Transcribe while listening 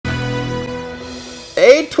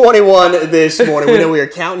8:21 this morning. We know we are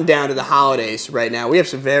counting down to the holidays right now. We have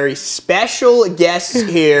some very special guests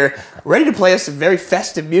here, ready to play us some very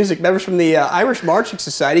festive music. Members from the Irish Marching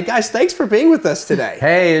Society. Guys, thanks for being with us today.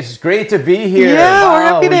 Hey, it's great to be here. Yeah, we're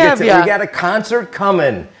happy to have you. We got a concert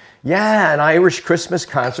coming. Yeah, an Irish Christmas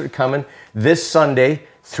concert coming this Sunday,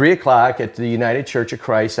 3 o'clock at the United Church of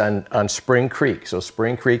Christ on Spring Creek. So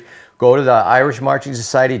Spring Creek, go to the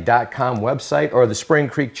irishmarchingsociety.com website or the Spring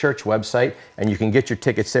Creek Church website, and you can get your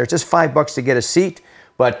tickets there. It's just $5 to get a seat,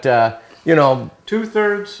 but you know,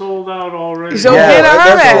 2/3 sold out already. So they're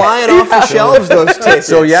flying off the shelves, those tickets.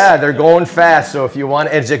 So yeah, they're going fast. So if you want,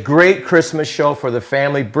 it's a great Christmas show for the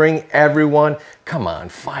family. Bring everyone. Come on,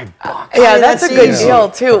 $5. Yeah, that's a good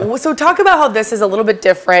deal too. So talk about how this is a little bit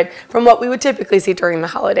different from what we would typically see during the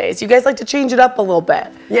holidays. You guys like to change it up a little bit.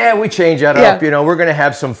 Yeah, we change that up. You know, we're gonna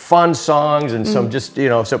have some fun songs and some just, you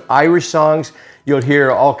know, some Irish songs. You'll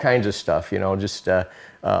hear all kinds of stuff. You know, just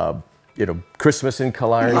you know, Christmas in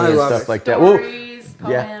Killarney and stuff like that.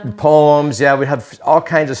 Yeah, poems. Yeah, we have all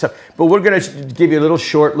kinds of stuff. But we're going to give you a little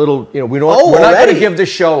short, you know, we're not going to give the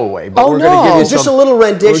show away. But we're going to give you just a little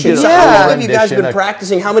rendition. So how long have you guys been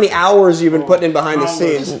practicing? How many hours you've been putting in behind the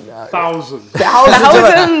scenes? Thousands. Thousands.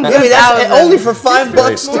 I mean, that's only for $5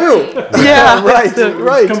 too. Yeah,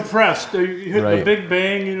 right. Compressed. You hit the big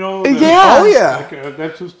bang, you know. Yeah. Oh yeah.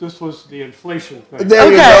 This was the inflation thing.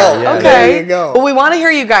 There you go. Okay. There you go. Well, we want to hear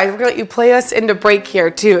you guys. We're going to let you play us into break here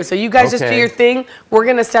too. So you guys just do your thing. We're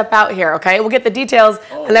going to step out here, okay? We'll get the details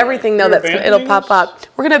and everything, though, it'll pop up.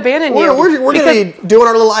 We're going to abandon you. We're going to be doing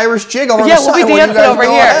our little Irish jig over on the side. We'll be dancing over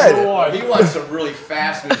here. He wants some really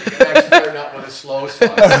fast music and actually starting out with a slow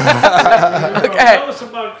song. Tell us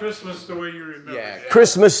about Christmas the way you remember. Yeah,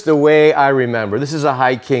 Christmas the way I remember. This is a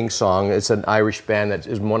High King song. It's an Irish band that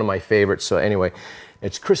is one of my favorites. So anyway,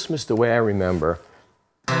 it's Christmas the way I remember.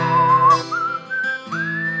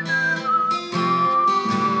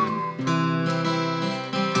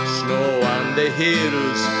 Snow on the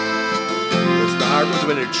hills, the start was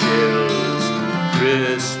winter chills,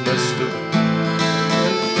 Christmas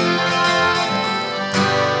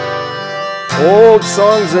old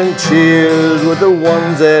songs and cheers were the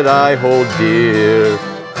ones that I hold dear.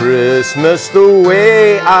 Christmas the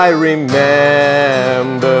way I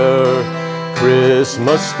remember,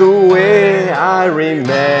 Christmas the way I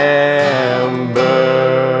remember.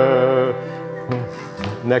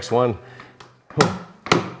 Next one.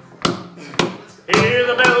 Hear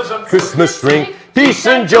the bells of Christmas ring, peace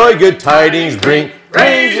and joy, good tidings bring.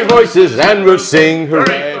 Raise your voices and we'll sing.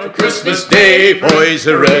 Hooray for Christmas Day, boys,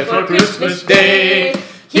 hooray for Christmas Day.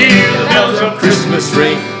 Hear the bells of Christmas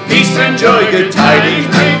ring, peace and joy, good tidings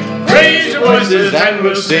bring. Raise your voices and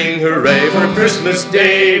we'll sing. Hooray for Christmas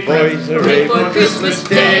Day, boys, hooray for Christmas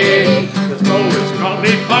Day. the snow is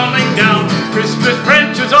calmly falling down, Christmas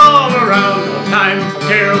branches all around. No time for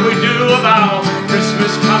care, we do about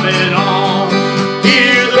Christmas coming on.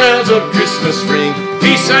 Hear the bells of Christmas ring,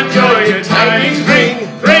 peace and joy, good tidings bring.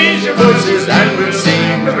 Raise your voices and we'll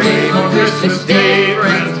sing. Hooray for Christmas Day,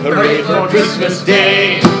 friends, hooray for Christmas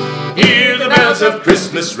Day. Hear the bells of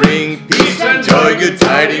Christmas ring, peace and joy, good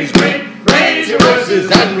tidings bring. Raise your voices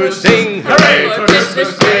and we'll sing. Hooray for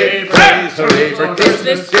Christmas Day, friends, hooray for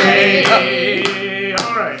Christmas Day.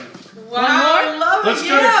 All right. One more? Let's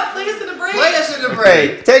play us into break. Play us into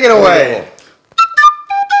break. Take it away.